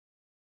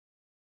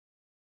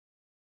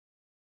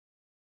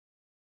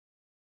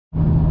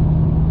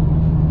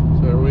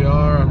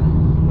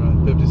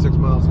36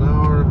 miles an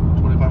hour,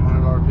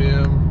 2,500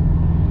 RPM.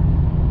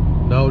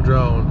 No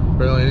drone,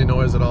 barely any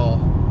noise at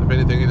all. If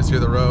anything, you just hear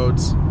the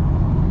roads.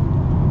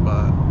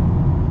 But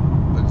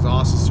the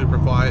exhaust is super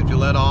quiet. If you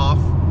let off,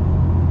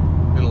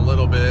 get a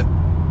little bit,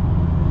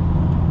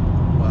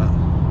 but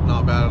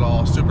not bad at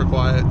all. Super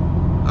quiet.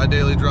 I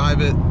daily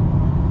drive it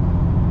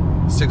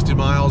 60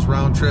 miles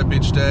round trip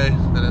each day,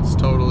 and it's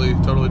totally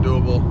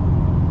doable.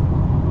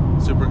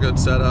 Super good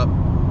setup.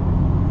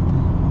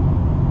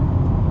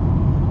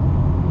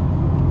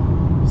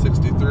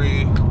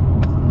 63,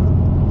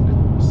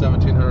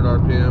 1700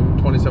 RPM,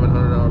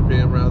 2700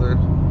 RPM rather.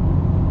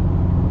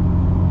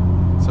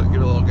 So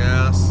give it a little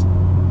gas.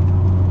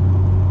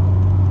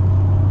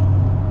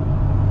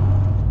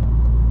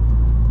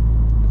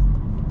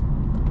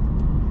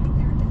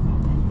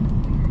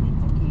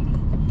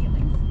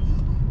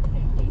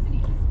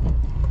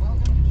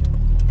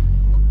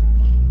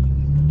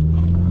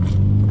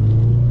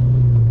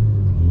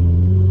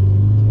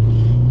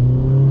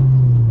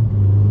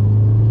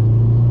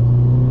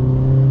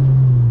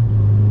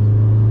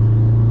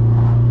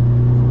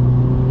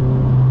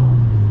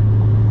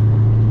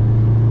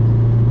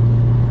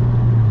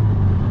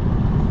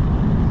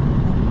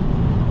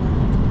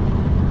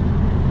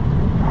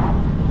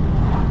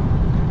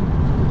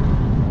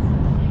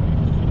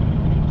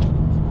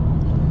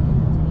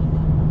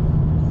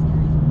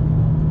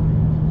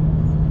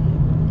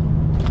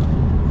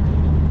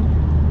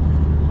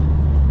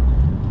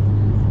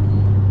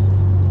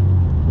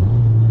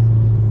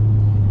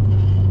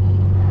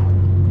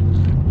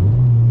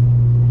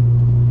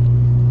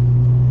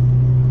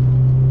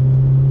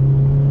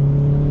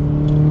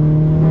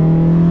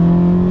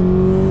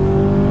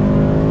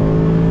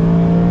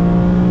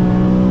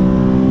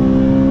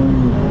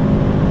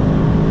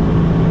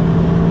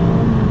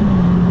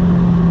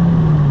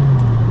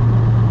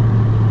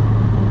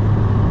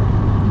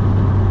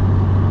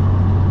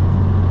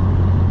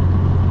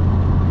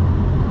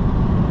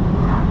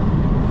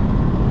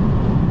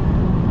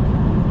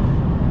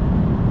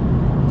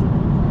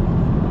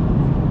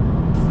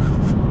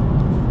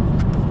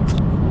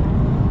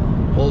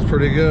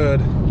 Pretty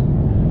good,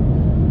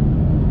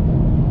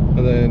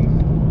 and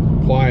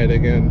then quiet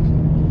again.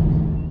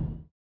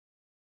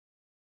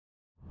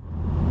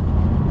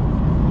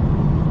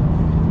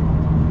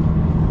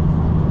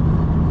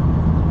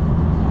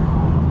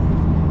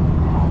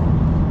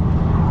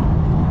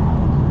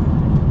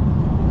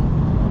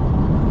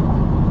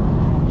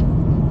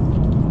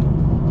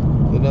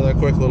 Another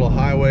quick little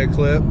highway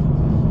clip,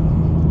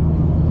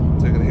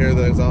 so you can hear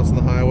the exhaust on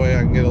the highway.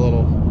 I can get a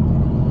little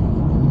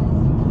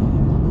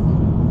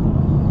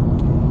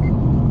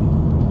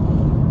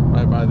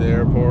by the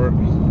airport.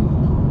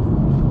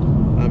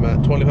 I'm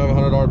at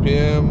 2,500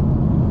 RPM.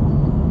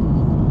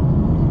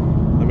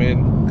 I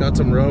mean, got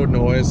some road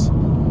noise,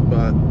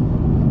 but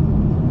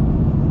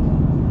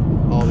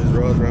all these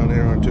roads around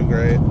here aren't too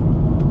great.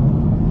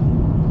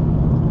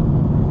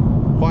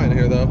 Quiet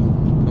here though.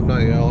 I'm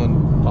not yelling,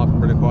 talking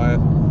pretty quiet.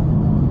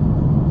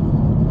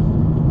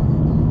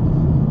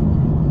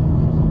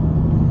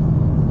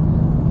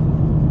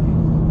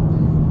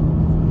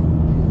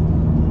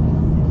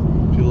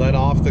 Let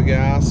off the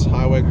gas,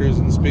 highway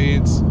cruising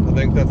speeds. I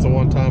think that's the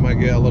one time I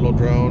get a little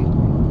drone.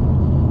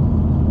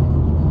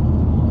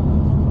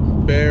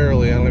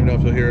 Barely, I don't even know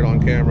if you'll hear it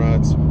on camera.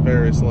 It's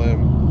very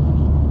slim.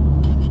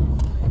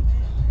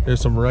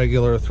 Here's some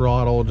regular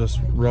throttle,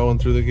 just rolling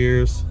through the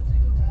gears.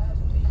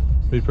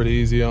 Be pretty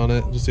easy on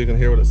it, just so you can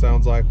hear what it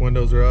sounds like.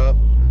 Windows are up.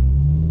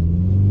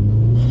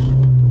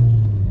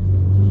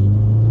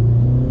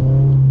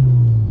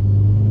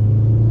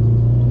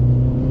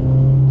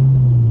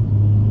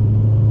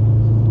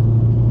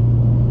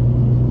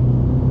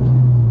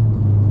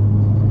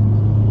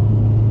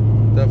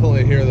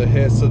 Definitely hear the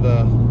hiss of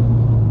the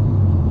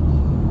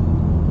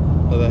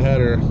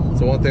header. It's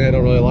the one thing I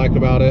don't really like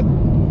about it.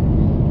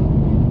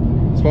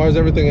 As far as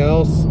everything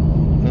else, I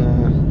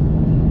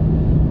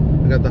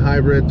got the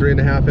hybrid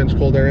 3.5-inch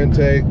cold air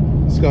intake,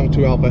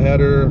 Skunk2 Alpha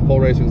header, full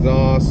race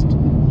exhaust,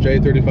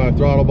 J35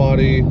 Throttle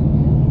Body.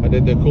 I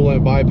did the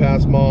Coolant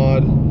Bypass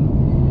Mod.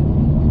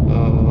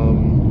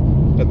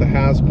 Got the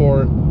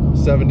Hasport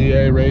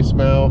 70A race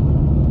mount.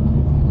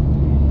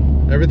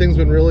 Everything's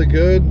been really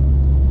good.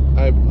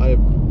 I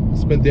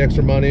spent the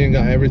extra money and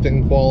got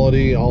everything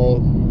quality.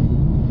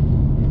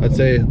 I'd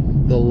say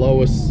the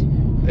lowest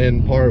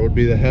end part would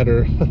be the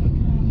header.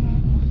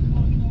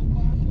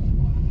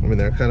 I mean,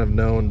 they're kind of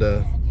known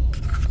to,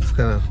 it's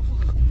kind of,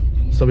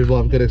 some people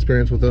have good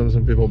experience with them,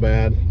 some people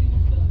bad.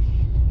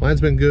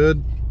 Mine's been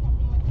good.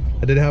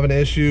 I did have an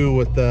issue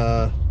with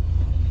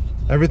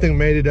everything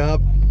made it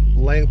up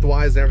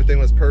lengthwise, and everything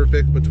was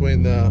perfect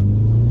between the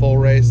full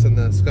race and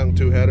the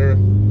Skunk2 header,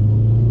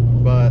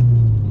 but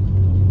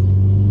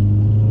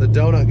the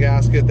donut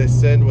gasket they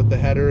send with the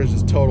header is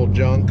just total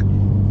junk.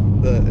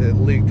 It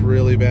leaked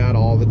really bad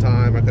all the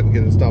time. I couldn't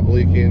get it to stop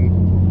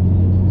leaking.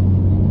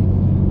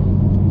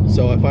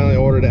 So I finally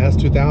ordered a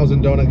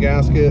S2000 donut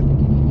gasket,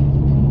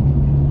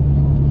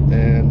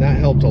 and that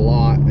helped a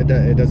lot.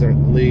 It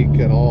doesn't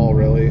leak at all,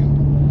 really.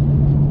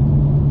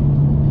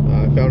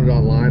 found it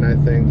online, I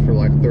think, for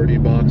like 30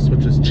 bucks,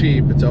 which is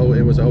cheap. It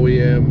was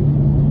OEM.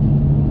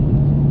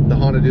 The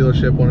Honda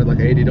dealership wanted like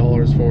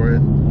 $80 for it,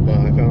 but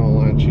I found it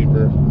online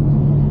cheaper.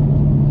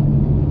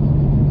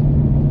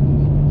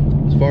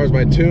 As far as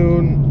my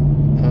tune,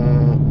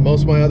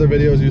 most of my other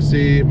videos you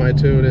see, my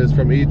tune is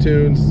from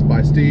E-Tunez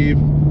by Steve.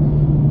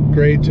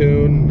 Great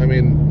tune. I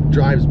mean,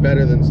 drives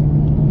better than,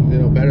 you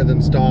know, better than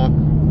stock.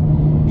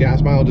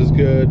 Gas mileage is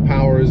good,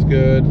 power is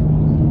good.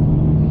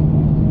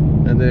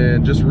 And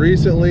then just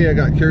recently I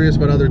got curious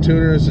about other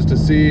tuners just to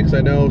see, because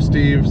I know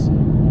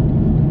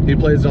he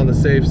plays it on the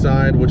safe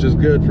side, which is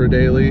good for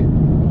daily.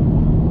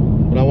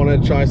 But I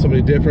wanted to try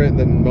somebody different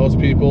than most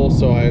people,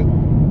 so I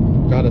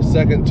got a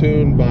second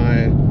tune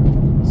by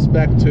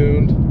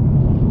SpecTuned,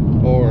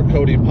 or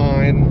Cody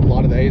Pine. A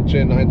lot of the 8th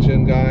gen, 9th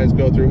gen guys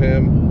go through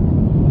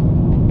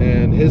him.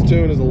 And his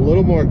tune is a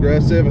little more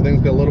aggressive. I think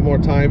it's got a little more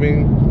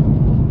timing,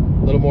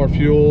 a little more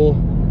fuel.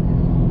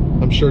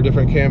 I'm sure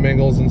different cam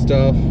angles and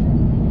stuff.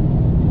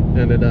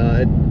 And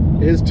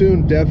his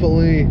tune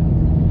definitely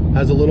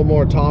has a little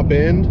more top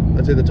end.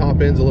 I'd say the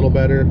top end's a little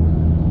better.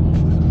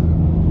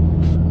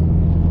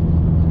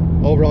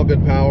 Overall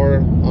good power.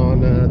 On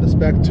the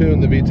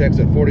SpecTuned, the VTEC's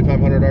at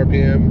 4,500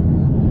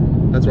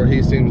 RPM. That's where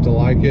he seems to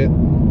like it.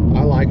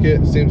 I like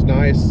it. It seems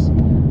nice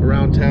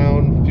around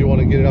town. If you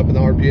want to get it up in the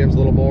RPMs a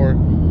little more,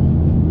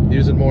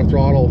 using more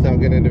throttle without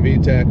getting into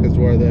VTEC, is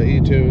where the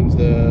E-Tunez,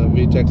 the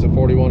VTEC's at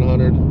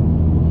 4,100.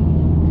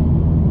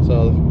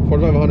 So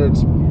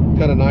 4,500's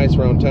kind of nice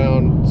around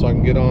town, so I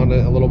can get on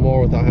it a little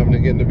more without having to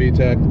get into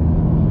VTEC.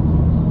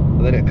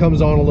 And then it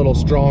comes on a little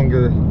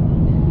stronger.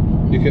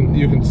 You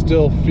can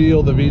still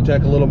feel the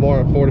VTEC a little more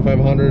at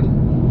 4,500.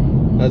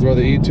 That's where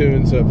the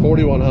E-Tunez at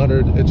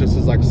 4,100, it just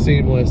is like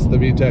seamless. The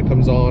VTEC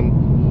comes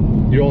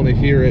on, you only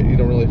hear it, you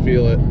don't really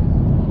feel it.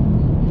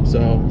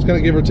 So it's kind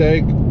of give or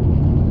take.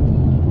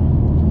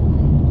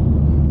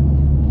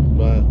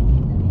 But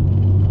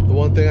the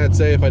one thing I'd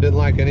say, if I didn't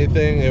like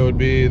anything, it would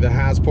be the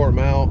Hasport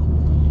mount.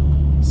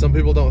 Some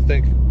people don't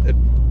think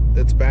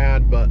it's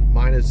bad, but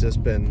mine has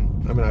just been,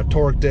 I mean, I've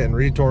torqued it and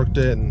retorqued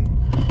it and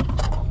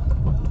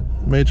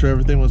made sure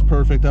everything was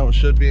perfect how it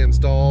should be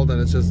installed, and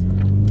it's just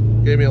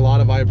gave me a lot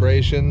of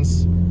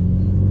vibrations.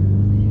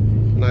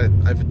 And I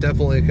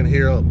definitely can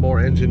hear more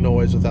engine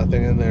noise with that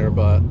thing in there,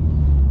 but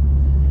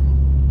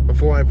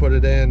before I put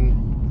it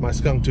in, my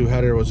Skunk2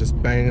 header was just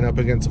banging up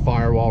against a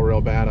firewall real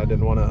bad. I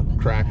didn't want to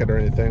crack it or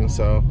anything,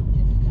 so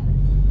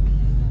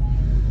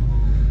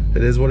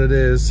it is what it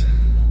is.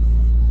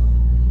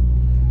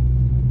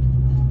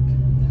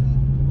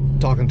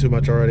 Talking too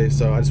much already,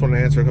 so I just want to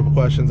answer a couple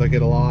questions I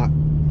get a lot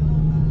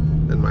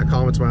in my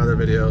comments, my other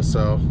videos,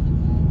 so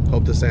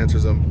hope this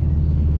answers them.